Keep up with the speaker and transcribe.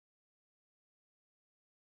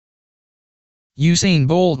Usain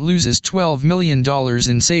Bolt loses $12 million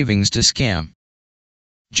in savings to scam.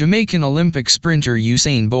 Jamaican Olympic sprinter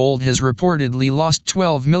Usain Bolt has reportedly lost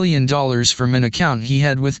 $12 million from an account he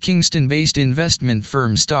had with Kingston-based investment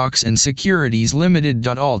firm Stocks and Securities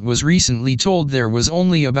Limited.olt. Was recently told there was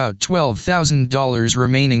only about $12,000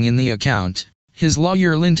 remaining in the account, his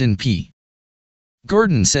lawyer Linton P.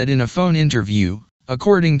 Gordon said in a phone interview,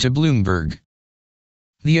 according to Bloomberg.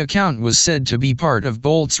 The account was said to be part of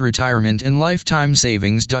Bolt's retirement and lifetime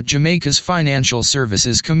savings. Jamaica's Financial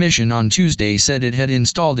Services Commission on Tuesday said it had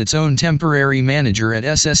installed its own temporary manager at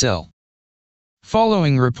SSL.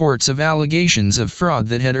 Following reports of allegations of fraud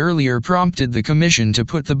that had earlier prompted the commission to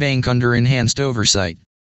put the bank under enhanced oversight.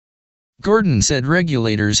 Gordon said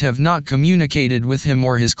regulators have not communicated with him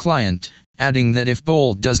or his client, adding that if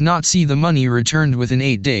Bolt does not see the money returned within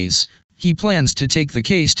 8 days, he plans to take the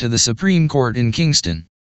case to the Supreme Court in Kingston.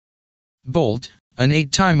 Bolt, an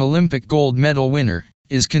 8-time Olympic gold medal winner,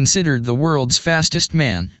 is considered the world's fastest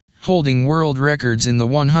man, holding world records in the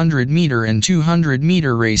 100-meter and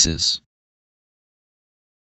 200-meter races.